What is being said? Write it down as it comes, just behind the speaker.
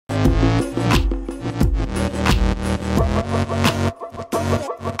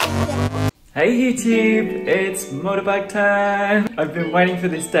Hey YouTube, it's motorbike time! I've been waiting for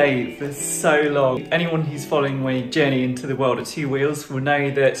this day for so long. Anyone who's following my journey into the world of two wheels will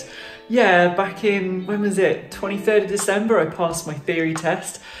know that, yeah, back in, when was it, 23rd of December, I passed my theory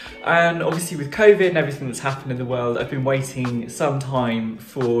test. And obviously with COVID and everything that's happened in the world, I've been waiting some time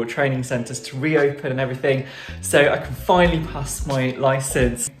for training centres to reopen and everything, so I can finally pass my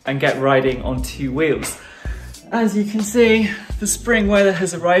licence and get riding on two wheels. As you can see, the spring weather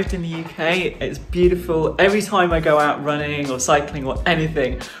has arrived in the UK. It's beautiful. Every time I go out running or cycling or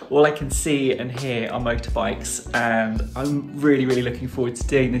anything, all I can see and hear are motorbikes, and I'm really looking forward to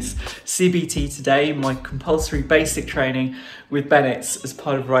doing this CBT today, my compulsory basic training with Bennetts as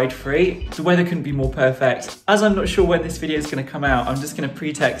part of Ride Free. The weather couldn't be more perfect. As I'm not sure when this video is going to come out, I'm just going to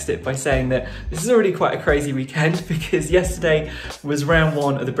pretext it by saying that this is already quite a crazy weekend because yesterday was round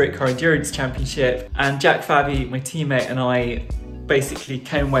one of the Brit Car Endurance Championship, and Jack Fabi, my teammate, and I basically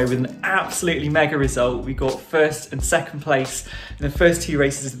came away with an absolutely mega result. We got first and second place in the first two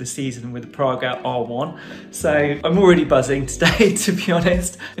races of the season with the Praga R1. So I'm already buzzing today, to be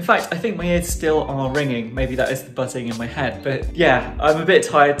honest. In fact, I think my ears still are ringing. Maybe that is the buzzing in my head. But yeah, I'm a bit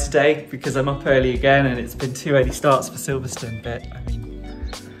tired today because I'm up early again and it's been two early starts for Silverstone. But I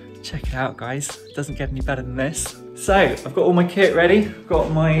mean, check it out, guys. It doesn't get any better than this. So I've got all my kit ready. I've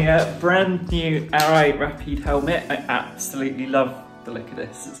got my brand new Arai Rapide helmet. I absolutely love the look of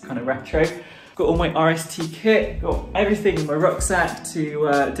this. It's kind of retro. Got all my RST kit. Got everything in my rucksack to do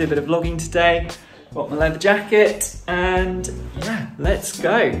a bit of vlogging today. Got my leather jacket, and yeah, let's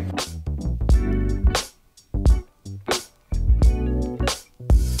go.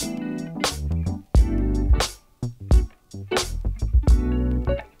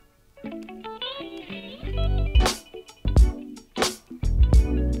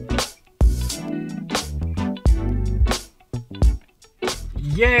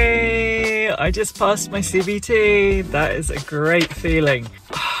 Yay! I just passed my CBT. That is a great feeling.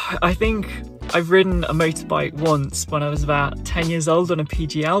 I think I've ridden a motorbike once when I was about 10 years old on a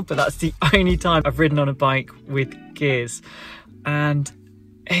PGL, but that's the only time I've ridden on a bike with gears. And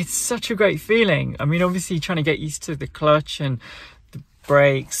it's such a great feeling. I mean, obviously trying to get used to the clutch and the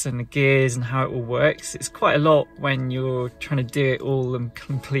brakes and the gears and how it all works. It's quite a lot when you're trying to do it all and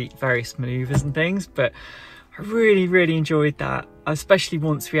complete various maneuvers and things, but I really enjoyed that, especially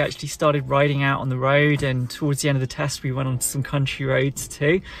once we actually started riding out on the road, and towards the end of the test we went on some country roads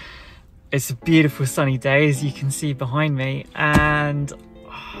too. It's a beautiful sunny day, as you can see behind me, and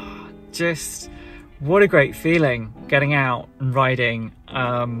just what a great feeling getting out and riding.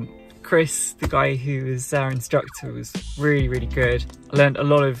 Chris, the guy who was our instructor, was really good. I learned a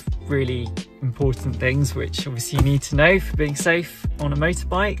lot of really important things which obviously you need to know for being safe on a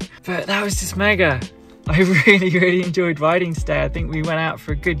motorbike, but that was just mega. I really enjoyed riding today. I think we went out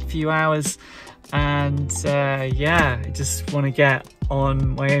for a good few hours, and yeah, I just want to get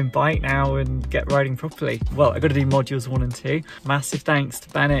on my own bike now and get riding properly. Well, I got to do modules 1 and 2. Massive thanks to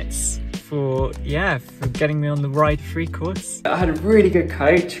Bennetts for getting me on the Ride Free course. I had a really good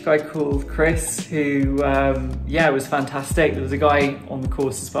coach, a guy called Chris, who was fantastic. There was a guy on the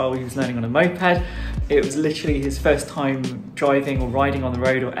course as well who was learning on a moped. It was literally his first time driving or riding on the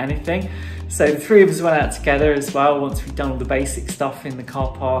road or anything. So the three of us went out together as well once we'd done all the basic stuff in the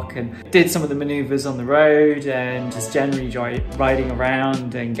car park and did some of the maneuvers on the road and just generally riding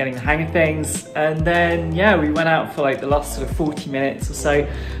around and getting the hang of things. And then, yeah, we went out for like the last sort of 40 minutes or so,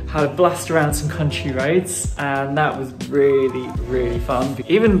 had a blast around some country roads, and that was really fun.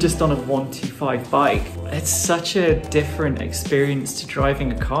 Even just on a 125 bike, it's such a different experience to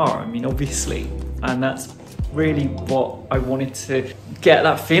driving a car. I mean, obviously, and that's really what I wanted to get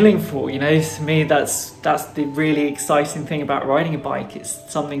that feeling for, you know. To me, that's the really exciting thing about riding a bike.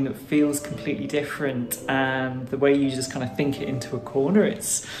 It's something that feels completely different, and the way you just kind of think it into a corner,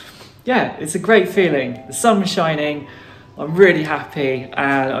 it's a great feeling. The sun was shining, I'm really happy,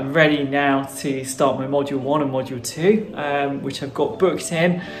 and I'm ready now to start my module 1 and module 2, which I've got booked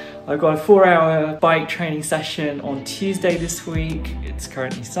in. I've got a 4-hour bike training session on Tuesday this week. It's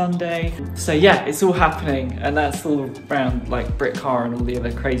currently Sunday. So yeah, it's all happening, and that's all around like Brit Car and all the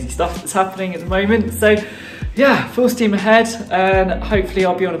other crazy stuff that's happening at the moment. So yeah, full steam ahead, and hopefully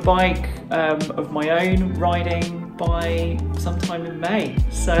I'll be on a bike of my own riding by sometime in May.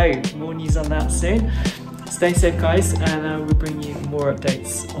 So more news on that soon. Stay safe, guys, and we'll bring you more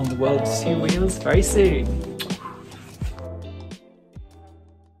updates on the world of two wheels very soon.